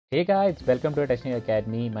Hey guys, welcome to Testing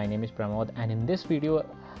Academy. My name is Pramod, and in this video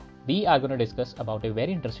we are going to discuss about a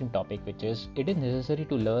very interesting topic, which is it is necessary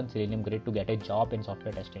to learn Selenium Grid to get a job in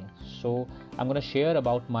software testing. So I'm going to share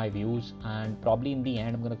about my views, and probably in the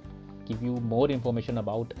end I'm going to give you more information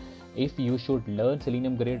about if you should learn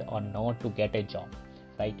Selenium Grid or not to get a job,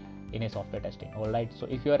 right, in a software testing. All right, so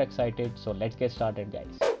if you are excited, so let's get started,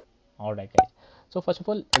 guys. All right, guys. So first of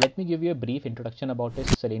all, let me give you a brief introduction about this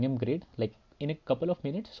Selenium Grid, like in a couple of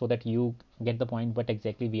minutes, so that you get the point what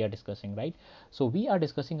exactly we are discussing, right? So we are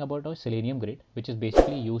discussing about a Selenium Grid, which is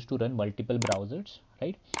basically used to run multiple browsers,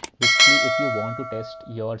 right? Basically, if you want to test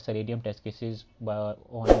your Selenium test cases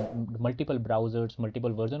on multiple browsers,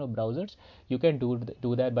 multiple version of browsers, you can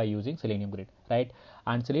do that by using Selenium Grid, right?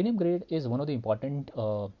 And Selenium Grid is one of the important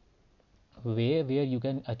way where you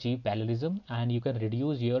can achieve parallelism and you can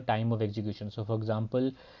reduce your time of execution. So for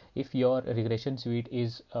example, if your regression suite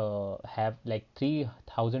is have like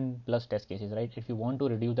 3000 plus test cases, right? If you want to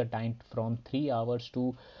reduce the time from 3 hours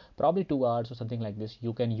to probably 2 hours or something like this,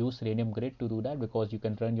 you can use Selenium Grid to do that, because you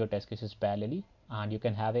can run your test cases parallelly and you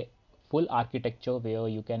can have a full architecture where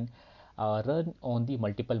you can run on the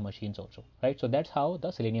multiple machines also, right? So that's how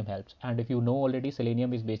the Selenium helps. And if you know already,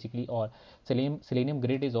 Selenium is basically, or Selenium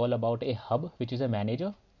Grid is all about a hub, which is a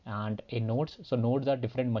manager, and a nodes. So nodes are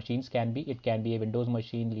different machines, it can be a Windows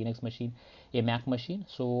machine, Linux machine, a Mac machine.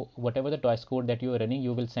 So whatever the test code that you are running,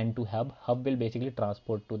 you will send to hub will basically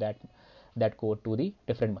transport to that code to the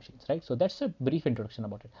different machines, right? So that's a brief introduction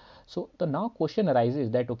about it. So the now question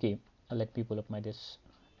arises that, okay, let me pull up my this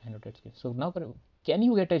annotated screen. So now, can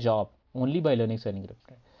you get a job only by learning Selenium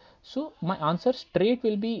Grid? So my answer straight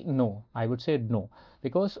will be no. I would say no,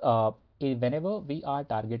 because whenever we are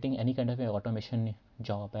targeting any kind of an automation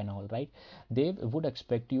job and all, right, they would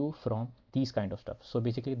expect you from these kind of stuff. So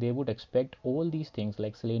basically they would expect all these things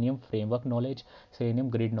like Selenium framework knowledge, Selenium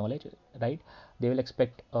Grid knowledge, right? They will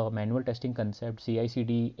expect manual testing concept,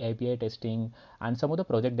 CI/CD, API testing, and some of the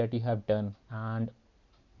project that you have done, and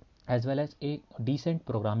as well as a decent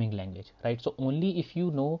programming language, right? So only if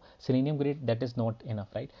you know Selenium Grid, that is not enough,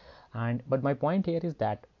 right? And but my point here is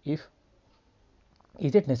that, if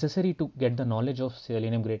is it necessary to get the knowledge of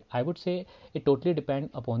Selenium Grid? I would say it totally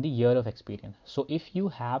depends upon the year of experience. So if you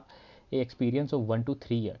have a experience of 1 to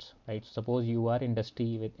 3 years, right? Suppose you are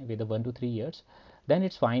industry with the 1 to 3 years, then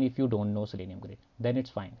it's fine. If you don't know Selenium Grid, then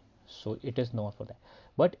it's fine. So it is not for that.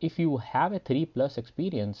 But if you have a 3+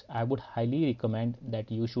 experience, I would highly recommend that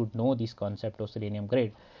you should know this concept of Selenium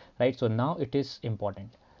Grid, right? So now it is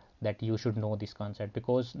important that you should know this concept,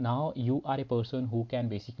 because now you are a person who can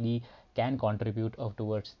basically can contribute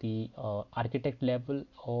towards the architect level,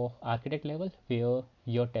 where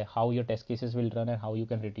how your test cases will run and how you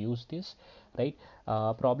can reduce this, right?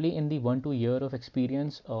 Probably in the 1 2 year of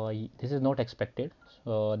experience, this is not expected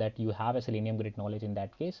that you have a Selenium Grid knowledge in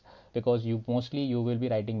that case, because you will be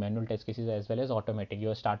writing manual test cases as well as automatic. You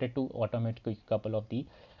have started to automate a couple of the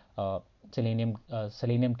uh, Selenium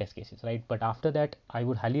test cases, right? But after that, I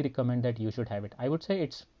would highly recommend that you should have it. I would say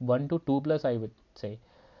it's 1 to 2+. I would say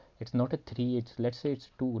it's not a 3. It's, let's say it's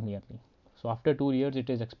 2 nearly. So after 2 years, it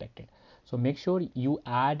is expected. So make sure you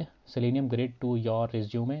add Selenium Grid to your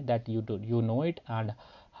resume, that you know it, and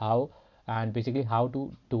how, and basically how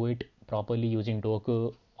to do it properly using Docker,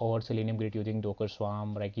 or Selenium Grid using Docker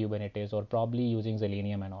Swarm like Kubernetes, or probably using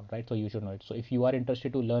Selenium and all, right? So you should know it. So if you are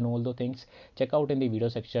interested to learn all the things, check out in the video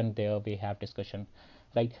section. There we have discussion,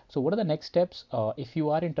 right? So what are the next steps? If you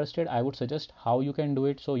are interested, I would suggest how you can do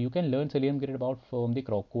it. So you can learn Selenium Grid about from the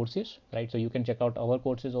courses, right? So you can check out our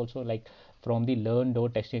courses also, like from the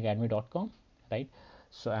learn.testingacademy.com, right?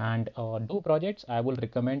 So and do projects. I will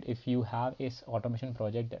recommend, if you have a automation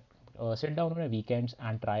project, that sit down on a weekends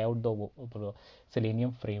and try out the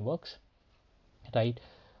Selenium frameworks, right?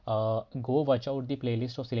 Go watch out the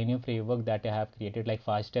playlist of Selenium framework that I have created, like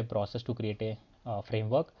 5-step process to create a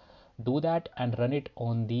framework. Do that and run it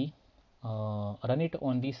on the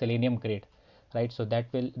Selenium Grid, right? So that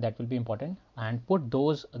will be important. And put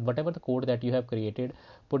those, whatever the code that you have created,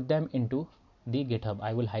 put them into the GitHub.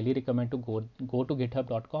 I will highly recommend to go to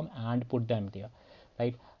github.com and put them there,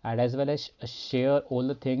 right? And as well as share all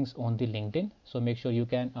the things on the LinkedIn. So make sure you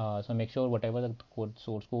can make sure whatever the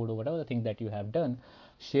source code or whatever the thing that you have done,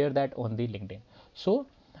 share that on the LinkedIn. So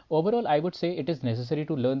overall, I would say it is necessary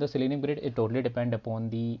to learn the Selenium Grid. It totally depends upon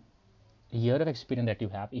the year of experience that you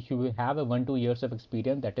have. If you have a 1 2 years of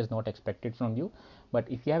experience, that is not expected from you. But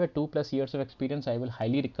if you have a 2+ years of experience, I will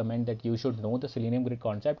highly recommend that you should know the Selenium Grid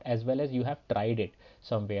concept, as well as you have tried it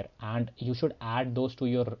somewhere, and you should add those to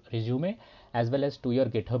your resume, as well as to your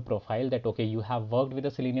GitHub profile that okay, you have worked with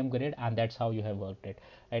the Selenium Grid and that's how you have worked it,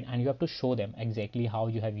 right? And you have to show them exactly how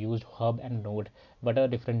you have used Hub and Node, what are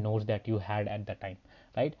different nodes that you had at the time,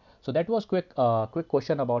 right? So that was quick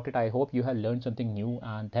question about it. I hope you have learned something new,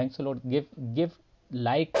 and thanks a lot. Give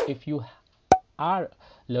like if you are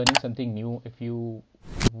learning something new, if you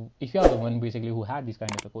are the one basically who had this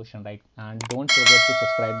kind of a question, right? And don't forget to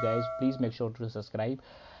subscribe, guys. Please make sure to subscribe.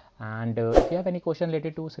 And if you have any question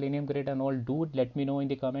related to Selenium Grid and all, do let me know in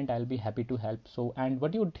the comment. I'll be happy to help. So, and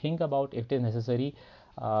what do you think about if it is necessary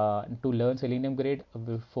to learn Selenium Grid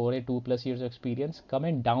for a 2+ years experience?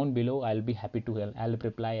 Comment down below. I'll be happy to help. I'll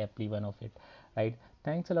reply every one of it, right?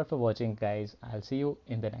 Thanks a lot for watching, guys. I'll see you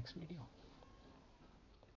in the next video.